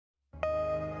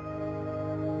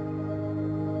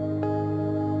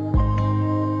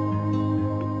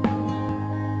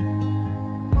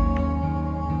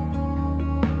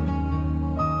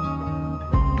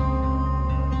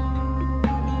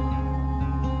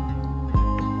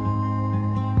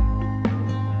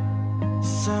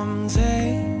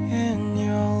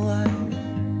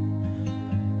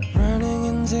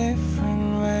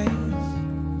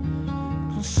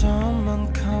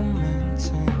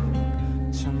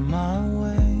my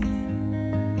way.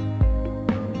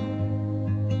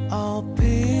 All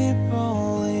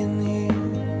people in here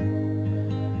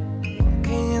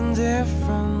walking in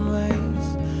different ways.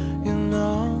 You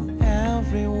know,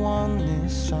 everyone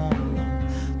is someone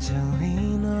till we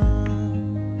know.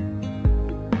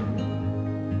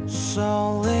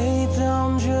 So lay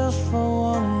down just for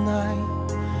one night,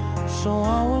 so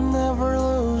I will never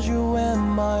lose you in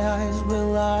my eyes.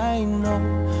 Will I know?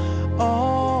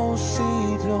 Oh,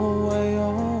 see the way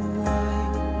of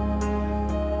light.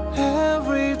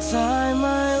 Every time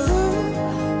I look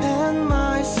at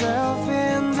myself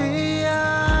in the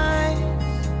eyes,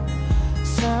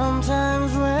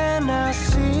 sometimes when I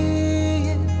see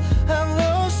it, I'm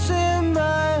lost in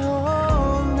my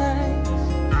own eyes.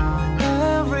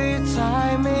 Every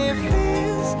time it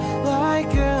feels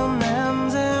like an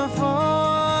ending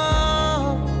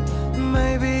fall.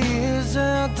 Maybe it's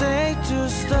a day to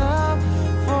stop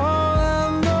for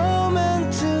a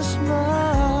moment to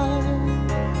smile.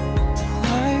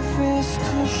 Life is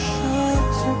too short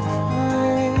to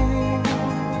cry.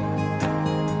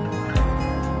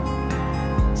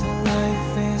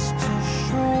 Life is too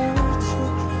short to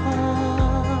cry.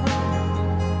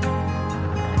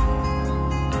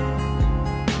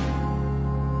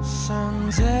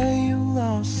 Sunday you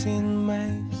lost in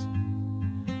maze,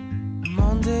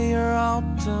 Monday you're out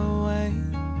the way.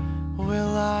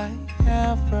 Will I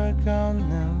ever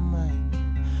gonna make it?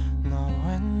 No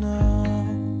one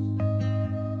knows.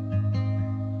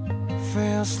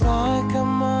 Feels like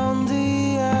I'm on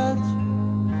the edge,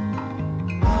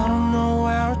 I don't know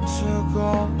where to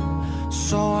go.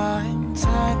 So I'm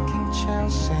taking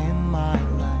chances in my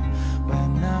life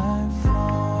when I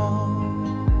fall.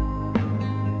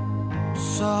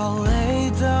 So lay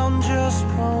down just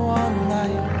for one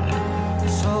night,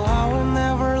 so I will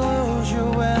never lose you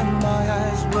in my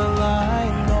eyes. Will I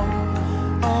know?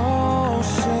 Oh,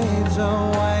 see the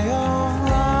way of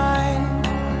life.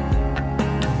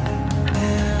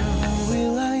 And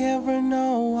will I ever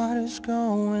know what is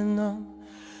going on?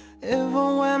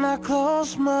 Even when I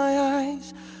close my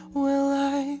eyes, will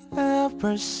I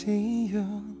ever see you?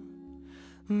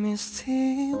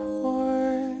 Misty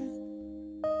word.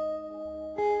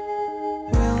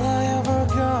 Will I ever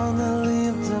gonna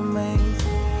leave the maze?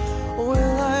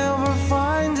 Will I ever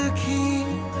find a key?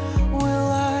 Will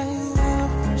I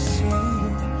ever see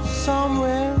you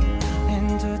somewhere in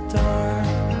the dark?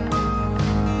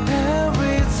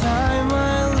 Every time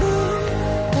I look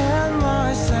at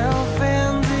myself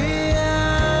in the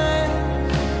eye,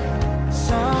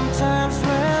 sometimes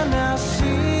when I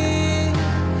see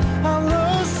I'm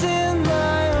lost in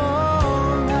my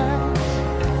own eyes.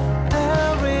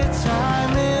 Every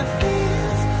time it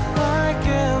feels like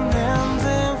an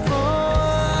ending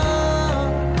fall.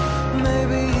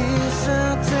 Maybe it's a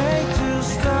day to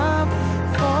stop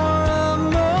for a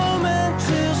moment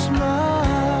to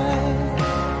smile.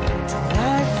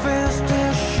 Life is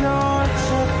too short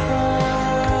to cry.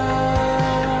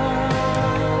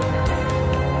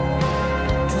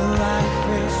 Life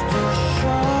is too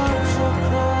short to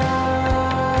cry.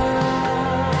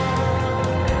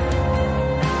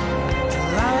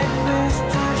 Life is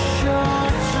too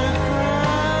short to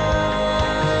cry.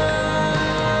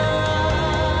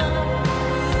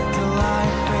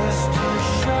 Life is too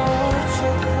short to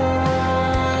cry.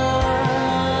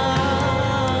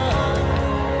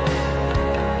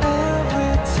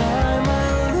 Every time I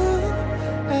look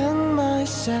at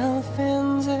myself in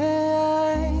the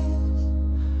eyes,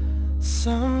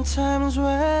 sometimes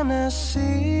when I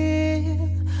see it,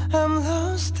 I'm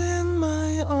lost in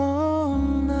my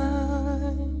own eyes.